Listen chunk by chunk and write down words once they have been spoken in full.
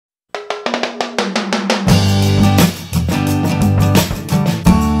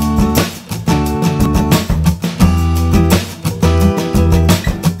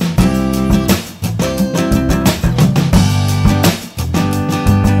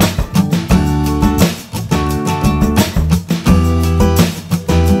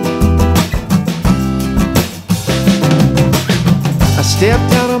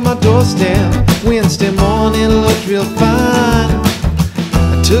doorstep. Wednesday morning looked real fine.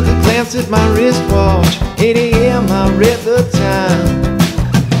 I took a glance at my wristwatch. 8 a.m. I read the time.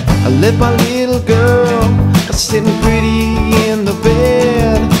 I left my little girl sitting pretty in the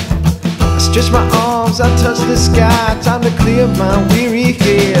bed. I stretched my arms, I touched the sky. Time to clear my weary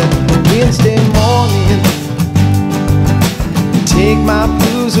head. Wednesday morning, take my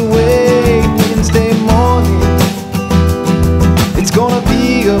blues away. Wednesday morning, it's gonna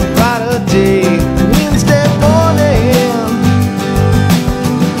be a brighter day. Wednesday morning,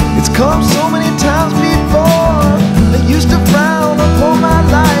 it's come so many times before. I used to frown upon my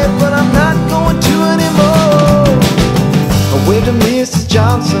life, but I'm not going to anymore. I waved to Mrs.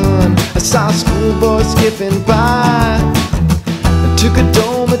 Johnson, I saw a schoolboy skipping by. I took a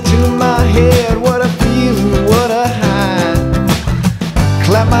dome to my head, what a feeling, what a high.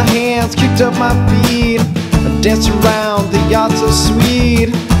 Clapped my hands, kicked up my feet, I danced around the yard so sweet.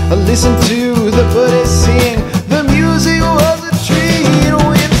 I listened to the birdies sing, the music was